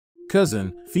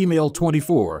cousin, female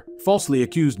 24, falsely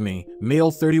accused me, male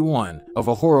 31, of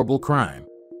a horrible crime.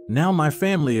 Now my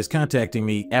family is contacting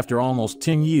me after almost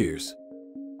 10 years.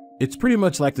 It's pretty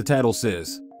much like the title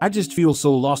says. I just feel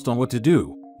so lost on what to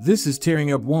do. This is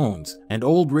tearing up wounds, and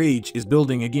old rage is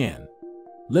building again.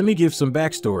 Let me give some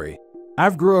backstory.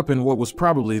 I've grew up in what was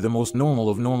probably the most normal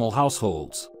of normal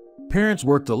households. Parents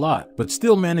worked a lot, but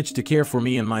still managed to care for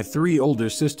me and my 3 older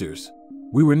sisters.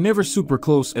 We were never super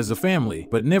close as a family,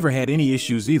 but never had any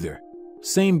issues either.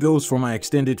 Same goes for my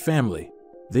extended family.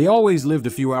 They always lived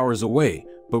a few hours away,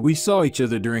 but we saw each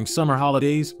other during summer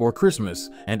holidays or Christmas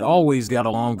and always got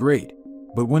along great.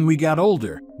 But when we got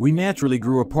older, we naturally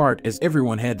grew apart as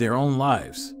everyone had their own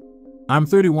lives. I'm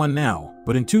 31 now,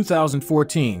 but in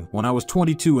 2014, when I was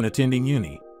 22 and attending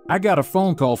uni, I got a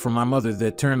phone call from my mother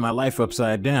that turned my life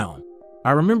upside down.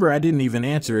 I remember I didn't even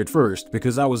answer at first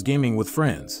because I was gaming with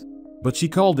friends. But she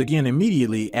called again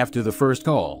immediately after the first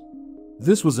call.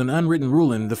 This was an unwritten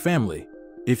rule in the family.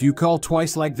 If you call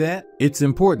twice like that, it's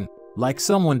important, like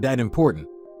someone died important.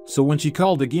 So when she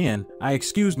called again, I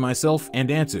excused myself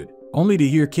and answered, only to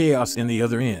hear chaos in the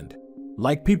other end.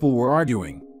 Like people were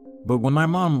arguing. But when my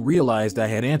mom realized I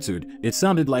had answered, it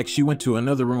sounded like she went to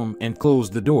another room and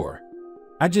closed the door.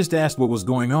 I just asked what was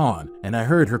going on, and I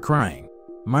heard her crying.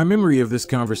 My memory of this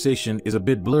conversation is a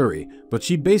bit blurry, but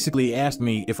she basically asked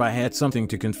me if I had something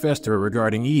to confess to her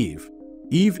regarding Eve.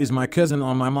 Eve is my cousin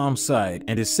on my mom's side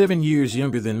and is 7 years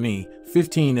younger than me,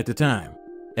 15 at the time.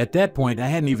 At that point, I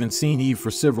hadn't even seen Eve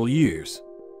for several years.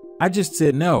 I just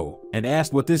said no and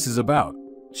asked what this is about.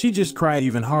 She just cried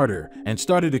even harder and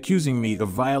started accusing me of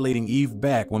violating Eve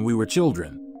back when we were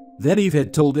children. That Eve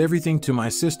had told everything to my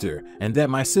sister and that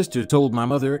my sister told my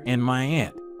mother and my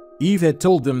aunt. Eve had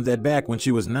told them that back when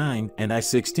she was 9 and I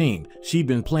 16, she'd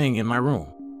been playing in my room.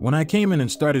 When I came in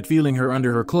and started feeling her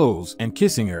under her clothes and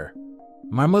kissing her.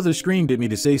 My mother screamed at me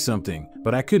to say something,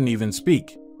 but I couldn't even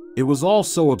speak. It was all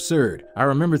so absurd. I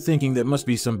remember thinking that must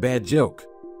be some bad joke.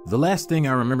 The last thing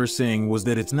I remember saying was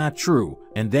that it's not true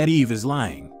and that Eve is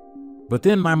lying. But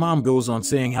then my mom goes on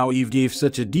saying how Eve gave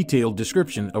such a detailed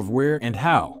description of where and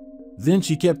how. Then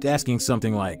she kept asking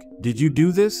something like, "Did you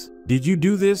do this? Did you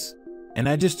do this?" And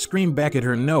I just screamed back at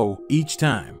her no each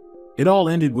time. It all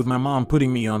ended with my mom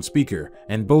putting me on speaker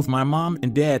and both my mom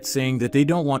and dad saying that they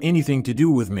don't want anything to do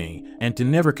with me and to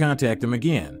never contact them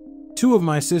again. 2 of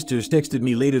my sisters texted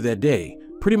me later that day,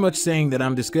 pretty much saying that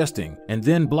I'm disgusting and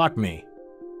then blocked me.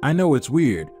 I know it's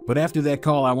weird, but after that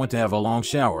call I went to have a long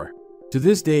shower. To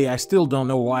this day I still don't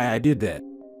know why I did that.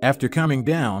 After calming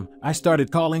down, I started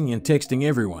calling and texting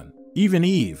everyone, even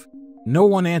Eve. No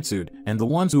one answered, and the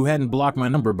ones who hadn't blocked my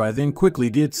number by then quickly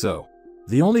did so.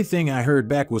 The only thing I heard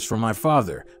back was from my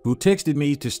father, who texted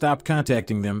me to stop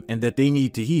contacting them and that they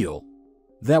need to heal.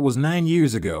 That was 9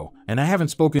 years ago, and I haven't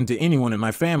spoken to anyone in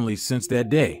my family since that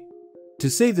day. To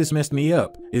say this messed me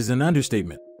up is an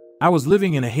understatement. I was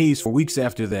living in a haze for weeks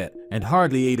after that, and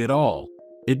hardly ate at all.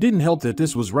 It didn't help that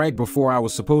this was right before I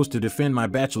was supposed to defend my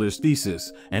bachelor's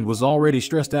thesis, and was already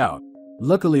stressed out.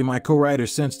 Luckily, my co-writer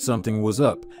sensed something was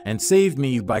up, and saved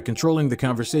me by controlling the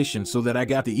conversation so that I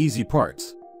got the easy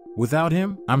parts. Without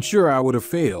him, I'm sure I would have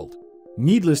failed.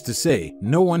 Needless to say,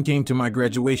 no one came to my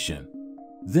graduation.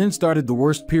 Then started the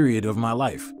worst period of my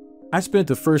life. I spent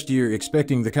the first year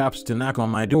expecting the cops to knock on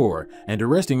my door and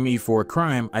arresting me for a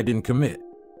crime I didn't commit.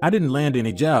 I didn't land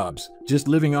any jobs, just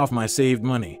living off my saved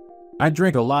money. I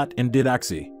drank a lot and did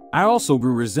oxy. I also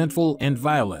grew resentful and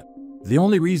violent. The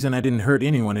only reason I didn't hurt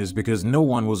anyone is because no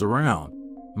one was around.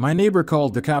 My neighbor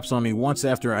called the cops on me once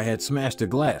after I had smashed a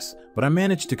glass, but I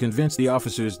managed to convince the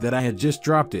officers that I had just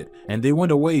dropped it, and they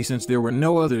went away since there were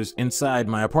no others inside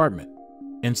my apartment.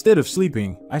 Instead of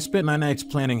sleeping, I spent my nights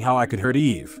planning how I could hurt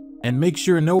Eve, and make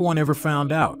sure no one ever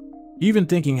found out. Even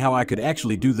thinking how I could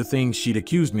actually do the things she'd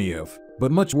accused me of,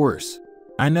 but much worse.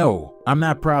 I know, I'm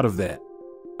not proud of that.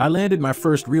 I landed my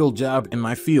first real job in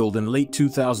my field in late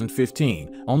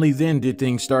 2015, only then did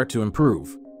things start to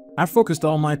improve. I focused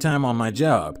all my time on my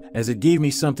job, as it gave me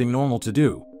something normal to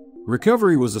do.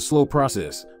 Recovery was a slow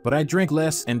process, but I drank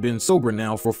less and been sober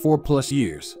now for 4+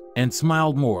 years, and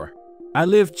smiled more. I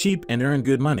lived cheap and earned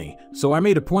good money, so I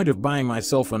made a point of buying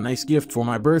myself a nice gift for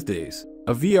my birthdays,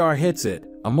 a VR headset,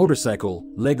 a motorcycle,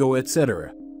 Lego,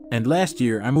 etc. And last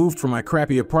year I moved from my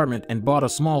crappy apartment and bought a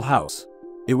small house.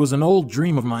 It was an old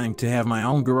dream of mine to have my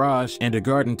own garage and a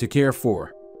garden to care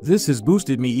for. This has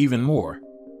boosted me even more.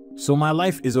 So my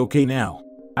life is okay now.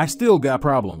 I still got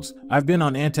problems. I've been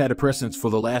on antidepressants for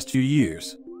the last few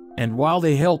years. And while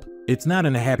they help, it's not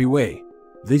in a happy way.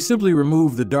 They simply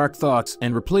remove the dark thoughts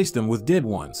and replace them with dead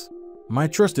ones. My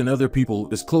trust in other people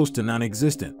is close to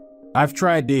non-existent. I've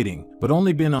tried dating, but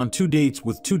only been on 2 dates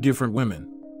with 2 different women.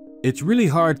 It's really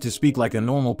hard to speak like a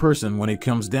normal person when it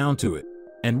comes down to it.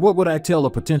 And what would I tell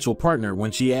a potential partner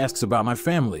when she asks about my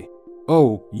family?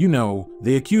 Oh, you know,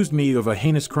 they accused me of a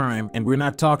heinous crime and we're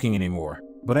not talking anymore.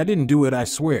 But I didn't do it, I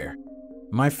swear.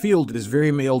 My field is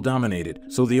very male-dominated,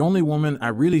 so the only woman I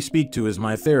really speak to is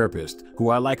my therapist, who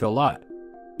I like a lot.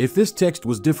 If this text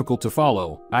was difficult to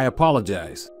follow, I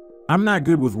apologize. I'm not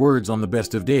good with words on the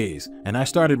best of days, and I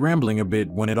started rambling a bit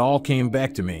when it all came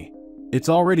back to me. It's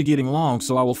already getting long,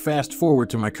 so I will fast forward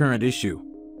to my current issue.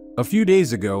 A few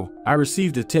days ago, I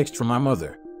received a text from my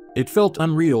mother. It felt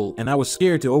unreal and I was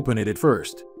scared to open it at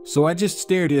first, so I just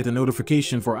stared at the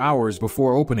notification for hours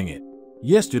before opening it.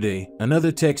 Yesterday,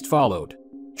 another text followed.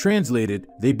 Translated,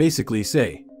 they basically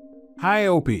say, "Hi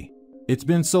Opie. It's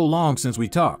been so long since we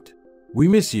talked. We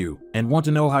miss you and want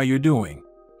to know how you're doing."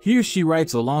 Here she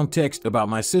writes a long text about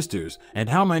my sisters and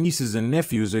how my nieces and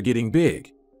nephews are getting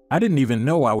big. I didn't even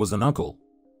know I was an uncle.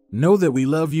 Know that we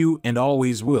love you and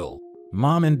always will.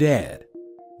 Mom and Dad.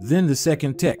 Then the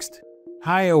second text.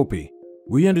 "Hi Opie.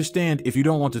 We understand if you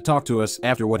don't want to talk to us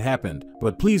after what happened,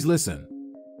 but please listen.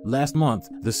 Last month,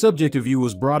 the subject of you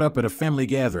was brought up at a family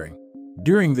gathering.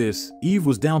 During this, Eve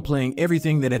was downplaying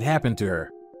everything that had happened to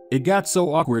her. It got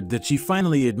so awkward that she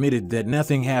finally admitted that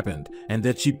nothing happened and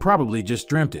that she probably just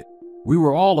dreamt it. We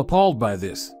were all appalled by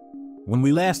this. When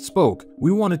we last spoke,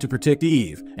 we wanted to protect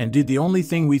Eve and did the only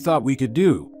thing we thought we could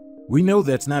do. We know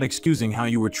that's not excusing how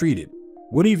you were treated.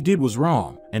 What Eve did was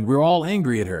wrong, and we're all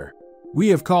angry at her. We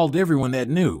have called everyone that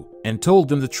knew and told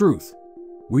them the truth.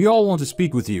 We all want to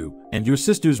speak with you, and your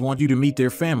sisters want you to meet their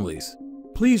families.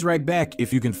 Please write back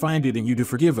if you can find it in you to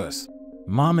forgive us.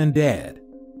 Mom and Dad."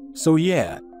 So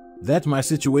yeah, that's my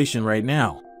situation right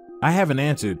now. I haven't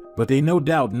answered, but they no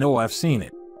doubt know I've seen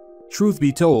it. Truth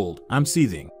be told, I'm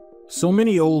seething. So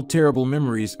many old terrible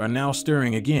memories are now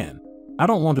stirring again. I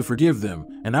don't want to forgive them,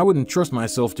 and I wouldn't trust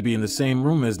myself to be in the same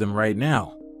room as them right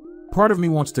now. Part of me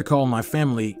wants to call my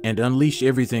family and unleash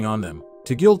everything on them,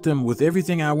 to guilt them with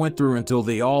everything I went through until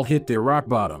they all hit their rock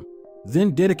bottom.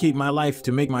 Then dedicate my life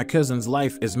to make my cousin's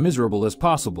life as miserable as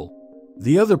possible.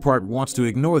 The other part wants to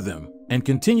ignore them and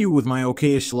continue with my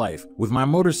okayish life, with my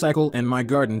motorcycle and my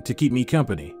garden to keep me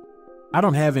company. I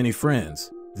don't have any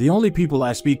friends. The only people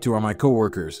I speak to are my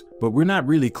coworkers, but we're not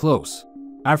really close.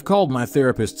 I've called my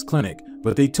therapist's clinic,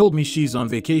 but they told me she's on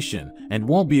vacation and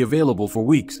won't be available for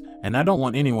weeks, and I don't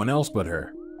want anyone else but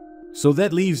her. So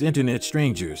that leaves internet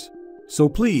strangers. So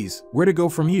please, where to go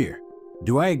from here?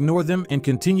 Do I ignore them and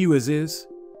continue as is?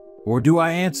 Or do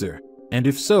I answer? And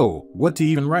if so, what to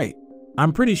even write?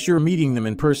 I'm pretty sure meeting them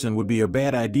in person would be a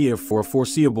bad idea for a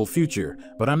foreseeable future,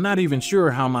 but I'm not even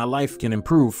sure how my life can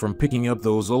improve from picking up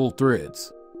those old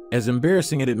threads. As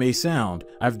embarrassing as it may sound,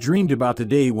 I've dreamed about the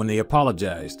day when they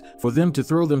apologized, for them to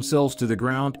throw themselves to the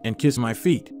ground and kiss my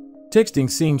feet. Texting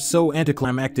seems so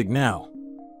anticlimactic now.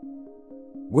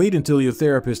 Wait until your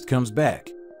therapist comes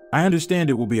back. I understand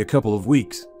it will be a couple of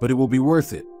weeks, but it will be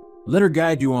worth it. Let her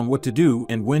guide you on what to do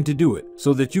and when to do it,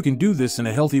 so that you can do this in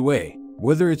a healthy way,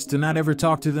 whether it's to not ever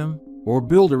talk to them or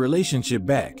build a relationship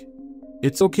back.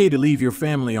 It's okay to leave your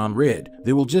family on red.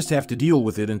 They will just have to deal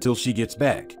with it until she gets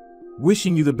back.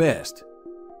 Wishing you the best.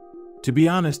 To be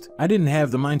honest, I didn't have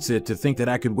the mindset to think that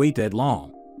I could wait that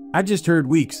long. I just heard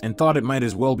weeks and thought it might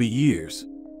as well be years.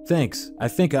 Thanks, I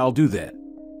think I'll do that.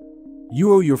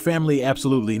 You owe your family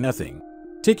absolutely nothing.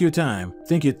 Take your time,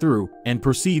 think it through, and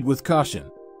proceed with caution.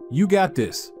 You got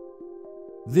this.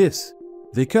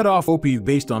 They cut off Opie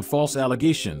based on false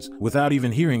allegations without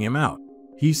even hearing him out.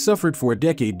 He's suffered for a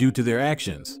decade due to their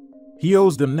actions. He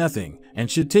owes them nothing and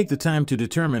should take the time to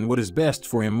determine what is best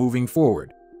for him moving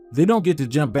forward. They don't get to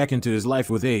jump back into his life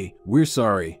with a "we're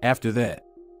sorry" after that.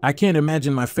 I can't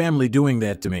imagine my family doing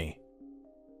that to me.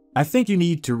 I think you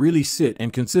need to really sit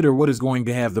and consider what is going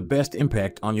to have the best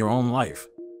impact on your own life.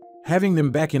 Having them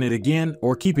back in it again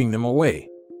or keeping them away.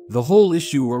 The whole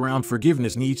issue around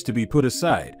forgiveness needs to be put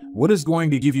aside. What is going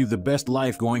to give you the best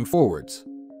life going forwards?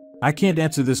 I can't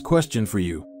answer this question for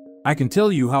you. I can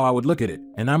tell you how I would look at it,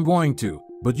 and I'm going to,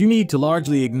 but you need to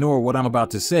largely ignore what I'm about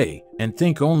to say and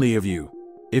think only of you.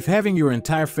 If having your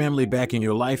entire family back in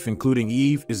your life, including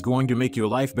Eve, is going to make your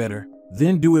life better,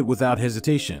 then do it without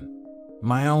hesitation.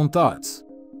 My own thoughts.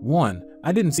 1.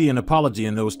 I didn't see an apology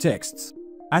in those texts.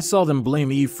 I saw them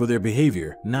blame Eve for their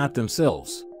behavior, not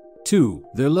themselves. 2.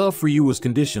 Their love for you was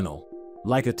conditional.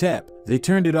 Like a tap, they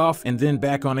turned it off and then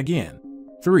back on again.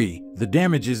 3. The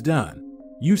damage is done.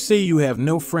 You say you have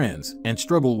no friends and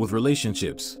struggle with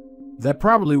relationships. That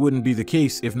probably wouldn't be the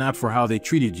case if not for how they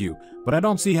treated you, but I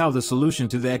don't see how the solution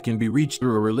to that can be reached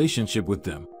through a relationship with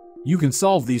them. You can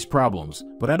solve these problems,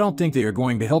 but I don't think they are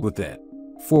going to help with that.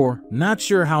 4. Not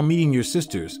sure how meeting your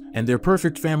sisters and their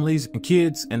perfect families and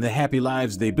kids and the happy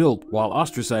lives they built while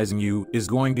ostracizing you is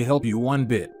going to help you one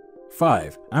bit.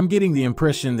 5. I'm getting the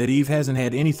impression that Eve hasn't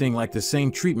had anything like the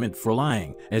same treatment for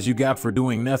lying as you got for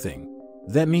doing nothing.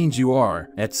 That means you are,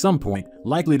 at some point,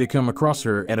 likely to come across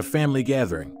her at a family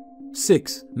gathering.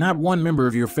 6. Not one member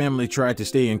of your family tried to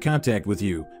stay in contact with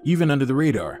you, even under the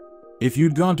radar. If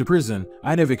you'd gone to prison,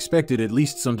 I'd have expected at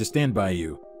least some to stand by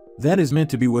you. That is meant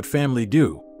to be what family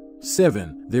do.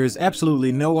 7. There is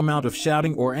absolutely no amount of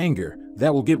shouting or anger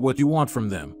that will get what you want from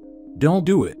them. Don't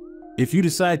do it. If you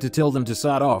decide to tell them to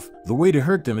sod off, the way to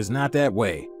hurt them is not that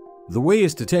way. The way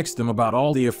is to text them about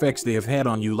all the effects they have had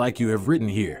on you like you have written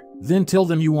here. Then tell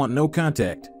them you want no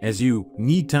contact, as you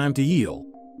need time to heal.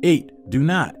 8. Do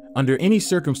not, under any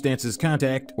circumstances,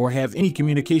 contact or have any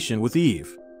communication with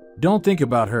Eve. Don't think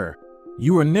about her.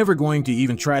 You are never going to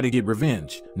even try to get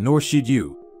revenge, nor should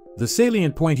you. The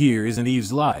salient point here isn't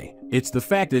Eve's lie. It's the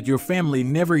fact that your family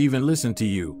never even listened to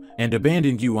you and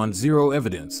abandoned you on zero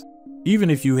evidence. Even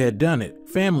if you had done it,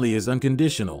 family is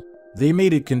unconditional. They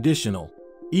made it conditional.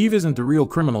 Eve isn't the real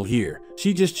criminal here.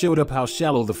 She just showed up how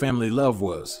shallow the family love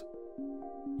was.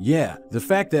 Yeah, the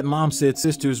fact that mom said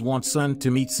sisters want son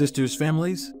to meet sisters'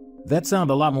 families? That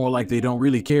sounds a lot more like they don't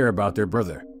really care about their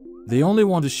brother. They only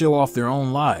want to show off their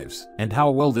own lives and how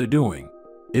well they're doing.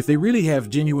 If they really have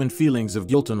genuine feelings of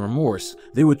guilt and remorse,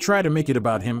 they would try to make it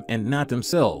about him and not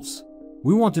themselves.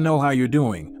 We want to know how you're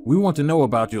doing. We want to know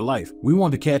about your life. We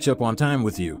want to catch up on time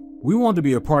with you. We want to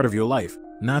be a part of your life,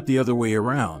 not the other way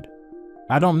around.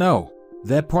 I don't know.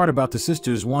 That part about the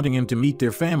sisters wanting him to meet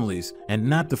their families and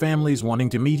not the families wanting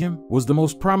to meet him was the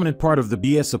most prominent part of the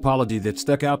BS apology that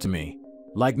stuck out to me.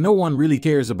 Like no one really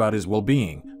cares about his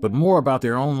well-being, but more about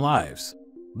their own lives.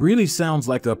 Really sounds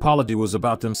like the apology was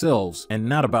about themselves and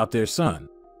not about their son.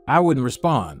 I wouldn't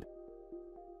respond.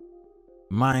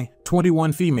 My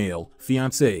 21 female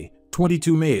fiancé,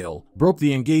 22 male, broke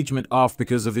the engagement off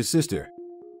because of his sister.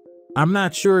 I'm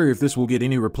not sure if this will get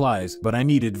any replies, but I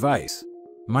need advice.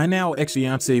 My now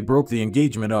ex-fiancé broke the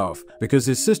engagement off because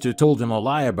his sister told him a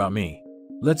lie about me.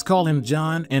 Let's call him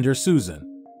John and her Susan.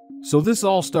 So this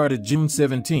all started June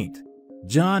 17th.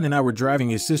 John and I were driving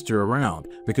his sister around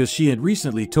because she had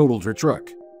recently totaled her truck.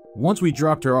 Once we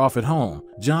dropped her off at home,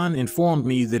 John informed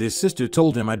me that his sister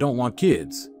told him I don't want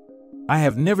kids. I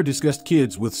have never discussed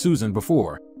kids with Susan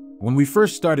before. When we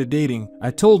first started dating,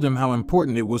 I told him how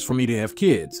important it was for me to have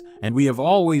kids, and we have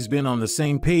always been on the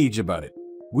same page about it.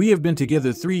 We have been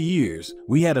together 3 years,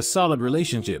 we had a solid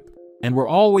relationship, and were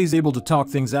always able to talk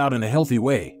things out in a healthy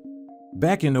way.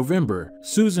 Back in November,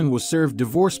 Susan was served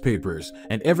divorce papers,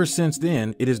 and ever since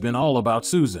then, it has been all about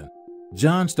Susan.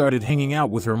 John started hanging out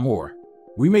with her more.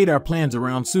 We made our plans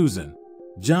around Susan.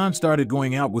 John started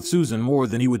going out with Susan more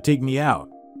than he would take me out.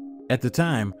 At the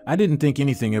time, I didn't think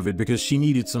anything of it because she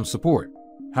needed some support.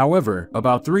 However,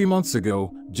 about 3 months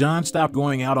ago, John stopped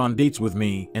going out on dates with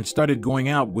me and started going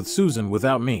out with Susan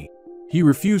without me. He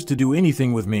refused to do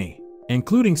anything with me,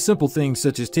 including simple things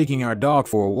such as taking our dog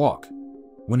for a walk.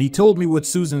 When he told me what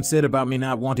Susan said about me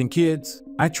not wanting kids,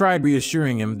 I tried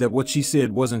reassuring him that what she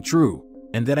said wasn't true,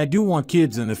 and that I do want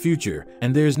kids in the future,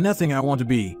 and there's nothing I want to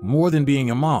be more than being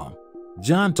a mom.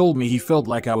 John told me he felt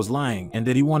like I was lying and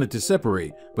that he wanted to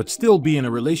separate, but still be in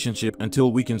a relationship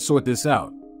until we can sort this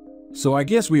out. So I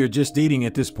guess we are just dating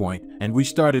at this point, and we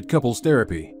started couples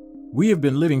therapy. We have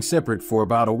been living separate for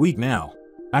about a week now.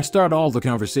 I start all the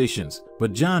conversations,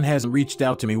 but John hasn't reached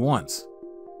out to me once.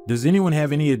 Does anyone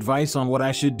have any advice on what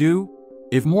I should do?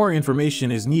 If more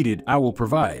information is needed, I will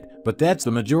provide, but that's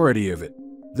the majority of it.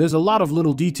 There's a lot of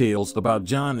little details about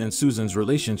John and Susan's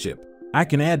relationship. I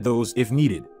can add those if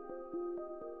needed.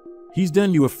 He's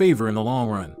done you a favor in the long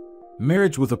run.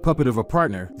 Marriage with a puppet of a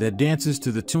partner that dances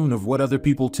to the tune of what other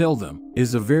people tell them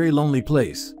is a very lonely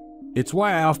place. It's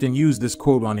why I often use this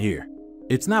quote on here.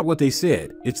 It's not what they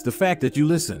said, it's the fact that you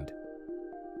listened.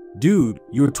 Dude,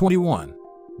 you're 21.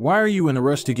 Why are you in a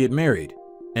rush to get married?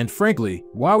 And frankly,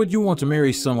 why would you want to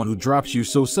marry someone who drops you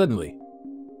so suddenly?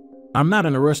 I'm not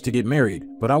in a rush to get married,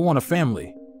 but I want a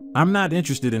family. I'm not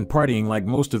interested in partying like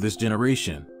most of this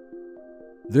generation.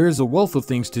 There is a wealth of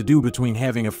things to do between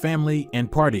having a family and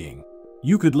partying.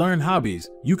 You could learn hobbies,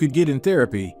 you could get in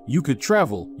therapy, you could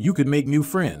travel, you could make new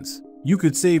friends, you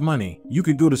could save money, you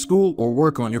could go to school or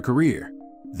work on your career.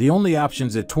 The only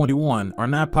options at 21 are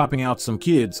not popping out some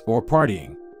kids or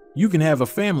partying. You can have a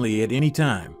family at any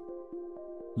time.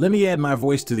 Let me add my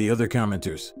voice to the other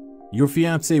commenters. Your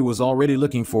fiancé was already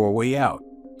looking for a way out.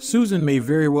 Susan may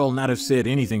very well not have said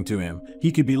anything to him.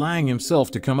 He could be lying himself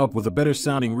to come up with a better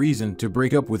sounding reason to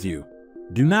break up with you.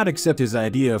 Do not accept his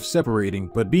idea of separating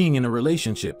but being in a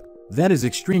relationship. That is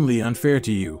extremely unfair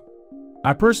to you.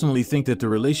 I personally think that the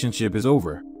relationship is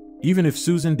over. Even if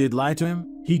Susan did lie to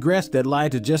him, he grasped that lie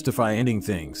to justify ending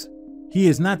things. He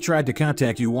has not tried to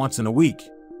contact you once in a week.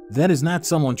 That is not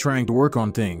someone trying to work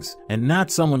on things, and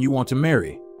not someone you want to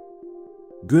marry.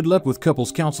 Good luck with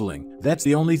couples counseling. That's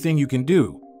the only thing you can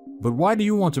do. But why do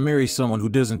you want to marry someone who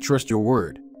doesn't trust your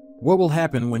word? What will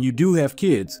happen when you do have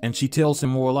kids and she tells him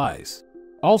more lies?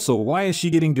 Also, why is she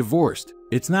getting divorced?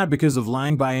 It's not because of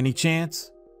lying by any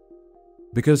chance?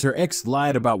 Because her ex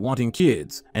lied about wanting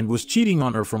kids and was cheating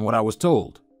on her from what I was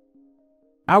told.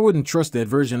 I wouldn't trust that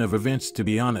version of events, to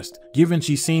be honest, given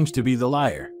she seems to be the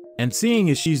liar. And seeing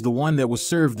as she's the one that was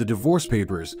served the divorce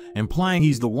papers, implying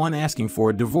he's the one asking for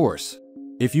a divorce.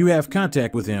 If you have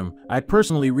contact with him, I'd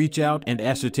personally reach out and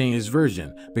ascertain his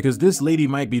version, because this lady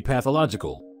might be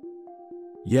pathological.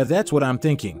 Yeah, that's what I'm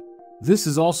thinking. This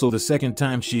is also the second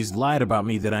time she's lied about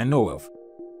me that I know of.